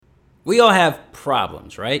We all have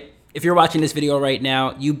problems, right? If you're watching this video right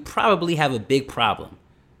now, you probably have a big problem.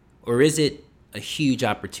 Or is it a huge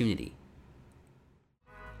opportunity?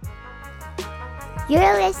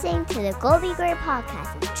 You're listening to the Go Be Great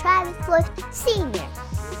podcast with Travis Swift Sr.,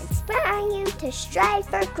 inspiring you to strive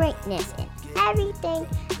for greatness in everything,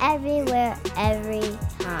 everywhere, every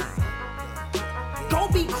time. Go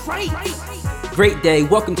Be Great! Great day.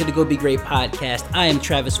 Welcome to the Go Be Great podcast. I am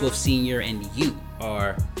Travis Swift Sr., and you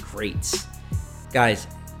are great. Guys,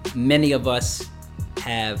 many of us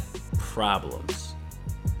have problems.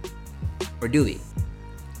 Or do we?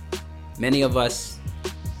 Many of us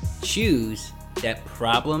choose that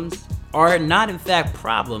problems are not in fact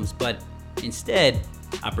problems, but instead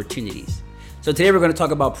opportunities. So today we're going to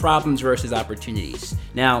talk about problems versus opportunities.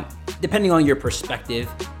 Now, depending on your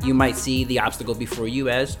perspective, you might see the obstacle before you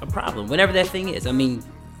as a problem, whatever that thing is. I mean,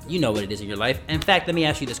 you know what it is in your life. In fact, let me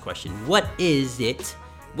ask you this question. What is it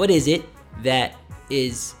that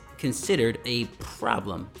is considered a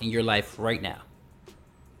problem in your life right now?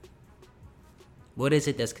 What is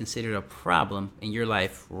it that's considered a problem in your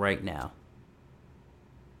life right now?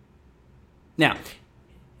 Now,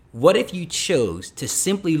 what if you chose to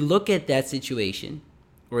simply look at that situation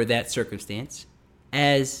or that circumstance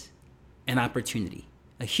as an opportunity,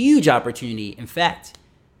 a huge opportunity, in fact,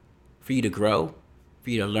 for you to grow, for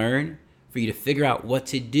you to learn, for you to figure out what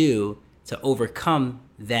to do to overcome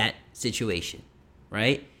that situation,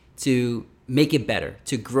 right? To make it better,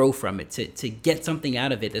 to grow from it, to get something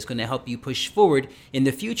out of it that's going to help you push forward in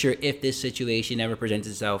the future if this situation ever presents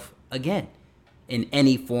itself again in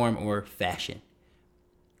any form or fashion.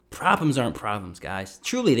 Problems aren't problems, guys.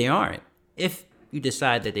 Truly, they aren't. If you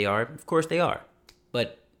decide that they are, of course they are.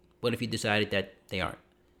 But what if you decided that they aren't?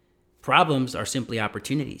 Problems are simply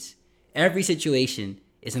opportunities. Every situation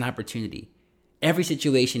is an opportunity. Every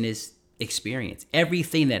situation is experience.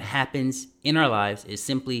 Everything that happens in our lives is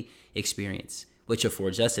simply experience, which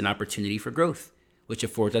affords us an opportunity for growth, which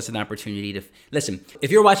affords us an opportunity to... Listen,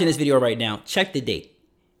 if you're watching this video right now, check the date.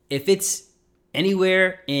 If it's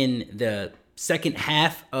anywhere in the second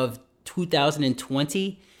half of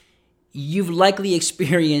 2020, you've likely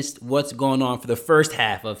experienced what's going on for the first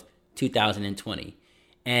half of 2020.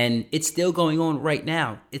 And it's still going on right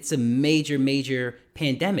now. It's a major, major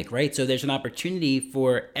pandemic, right? So there's an opportunity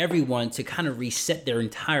for everyone to kind of reset their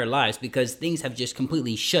entire lives because things have just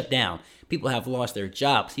completely shut down. People have lost their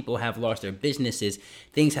jobs. People have lost their businesses.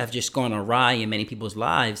 Things have just gone awry in many people's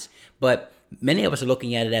lives. But many of us are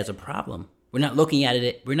looking at it as a problem. We're not looking at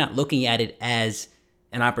it as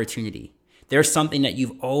an opportunity. There's something that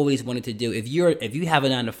you've always wanted to do. If you have a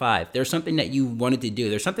 9-to-5, there's something that you wanted to do.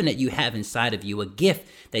 There's something that you have inside of you, a gift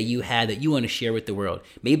that you have that you want to share with the world.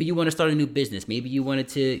 Maybe you want to start a new business. Maybe you wanted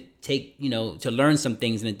to to learn some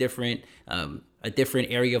things in a different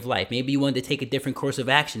area of life. Maybe you wanted to take a different course of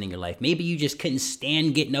action in your life. Maybe you just couldn't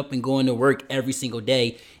stand getting up and going to work every single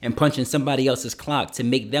day and punching somebody else's clock to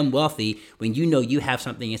make them wealthy when you know you have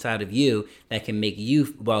something inside of you that can make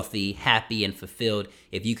you wealthy, happy, and fulfilled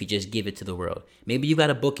if you could just give it to the world. Maybe you've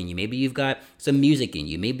got a book in you. Maybe you've got some music in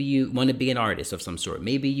you. Maybe you want to be an artist of some sort.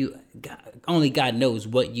 Maybe only God knows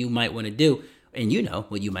what you might want to do, and you know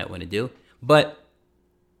what you might want to do. But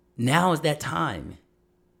now is that time.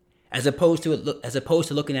 As opposed to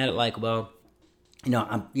looking at it like, well,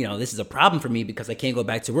 this is a problem for me because I can't go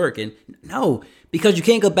back to work. And no, because you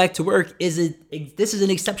can't go back to work this is an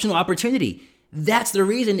exceptional opportunity. That's the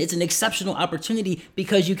reason it's an exceptional opportunity,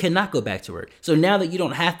 because you cannot go back to work. So now that you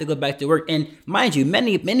don't have to go back to work, and mind you,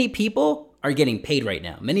 many people are getting paid right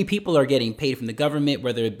now. Many people are getting paid from the government,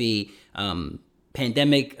 whether it be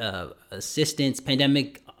pandemic assistance,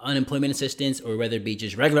 pandemic unemployment assistance, or whether it be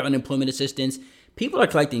just regular unemployment assistance. People are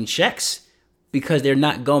collecting checks because they're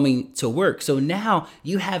not going to work. So now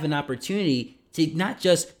you have an opportunity to not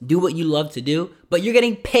just do what you love to do, but you're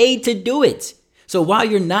getting paid to do it. So while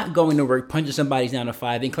you're not going to work, punching somebody's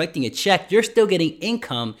 9-to-5 and collecting a check, you're still getting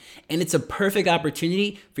income, and it's a perfect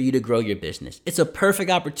opportunity for you to grow your business. It's a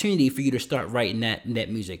perfect opportunity for you to start writing that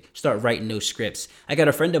music, start writing those scripts. I got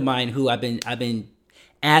a friend of mine who I've been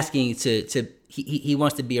asking he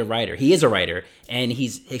wants to be a writer. He is a writer, and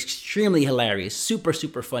he's extremely hilarious, super,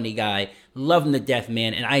 super funny guy. Love him to death,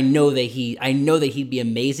 man. And I know that he'd be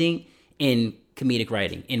amazing in comedic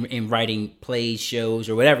writing, in writing plays, shows,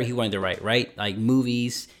 or whatever he wanted to write, right? Like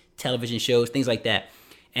movies, television shows, things like that.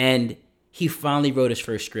 And he finally wrote his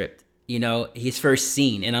first script, his first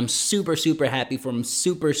scene. And I'm super, super happy for him,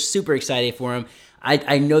 super, super excited for him.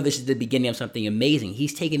 I know this is the beginning of something amazing.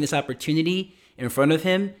 He's taken this opportunity in front of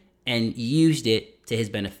him and used it it to his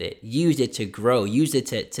benefit, used it to grow, used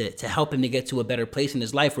it to help him to get to a better place in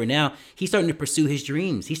his life, where now he's starting to pursue his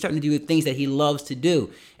dreams. He's starting to do the things that he loves to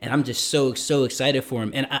do. And I'm just so excited for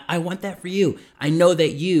him. And I want that for you. I know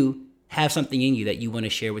that you have something in you that you want to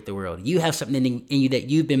share with the world. You have something in you that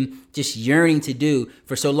you've been just yearning to do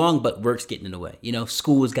for so long, but work's getting in the way.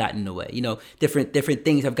 School has gotten in the way. Different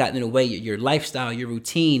things have gotten in the way. Your lifestyle, your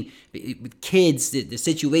routine, with kids, the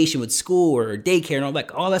situation with school or daycare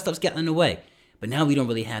and all that stuff's gotten in the way. But now we don't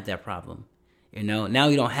really have that problem. Now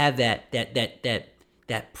we don't have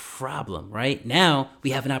that problem, right? Now we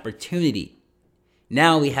have an opportunity.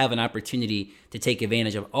 Now we have an opportunity to take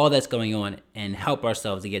advantage of all that's going on and help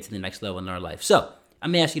ourselves to get to the next level in our life. So let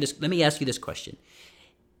me ask you this question.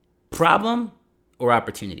 Problem or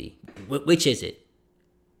opportunity? Which is it?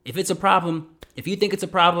 If it's a problem, if you think it's a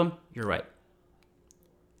problem, you're right.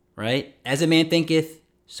 Right? As a man thinketh,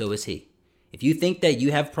 so is he. If you think that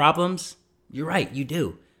you have problems, you're right, you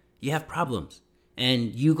do. You have problems.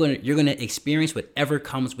 And you're gonna experience whatever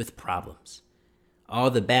comes with problems. All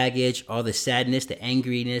the baggage, all the sadness, the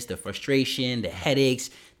angriness, the frustration, the headaches,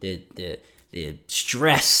 the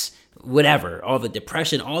stress, whatever, all the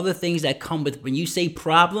depression, all the things that come with, when you say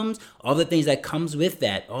problems, all the things that comes with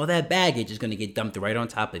that, all that baggage is going to get dumped right on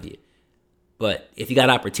top of you. But if you got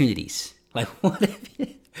opportunities, like what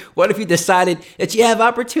if you decided that you have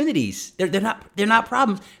opportunities? They're not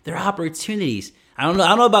problems, they're opportunities. I don't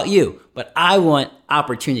know about you, but I want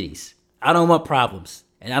opportunities. I don't want problems,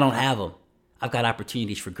 and I don't have them. I've got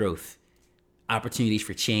opportunities for growth, opportunities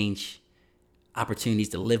for change, opportunities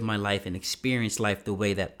to live my life and experience life the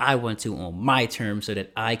way that I want to on my terms, so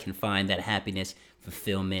that I can find that happiness,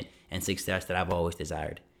 fulfillment, and success that I've always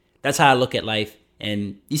desired. That's how I look at life.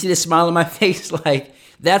 And you see the smile on my face, like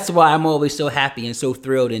that's why I'm always so happy and so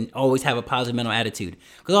thrilled and always have a positive mental attitude.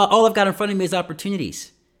 Because all I've got in front of me is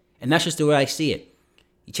opportunities. And that's just the way I see it.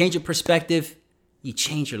 You change your perspective, you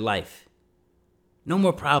change your life. No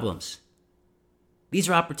more problems. These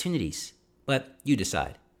are opportunities, but you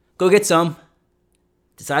decide. Go get some.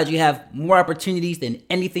 Decide you have more opportunities than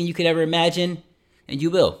anything you could ever imagine, and you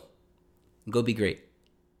will. Go be great.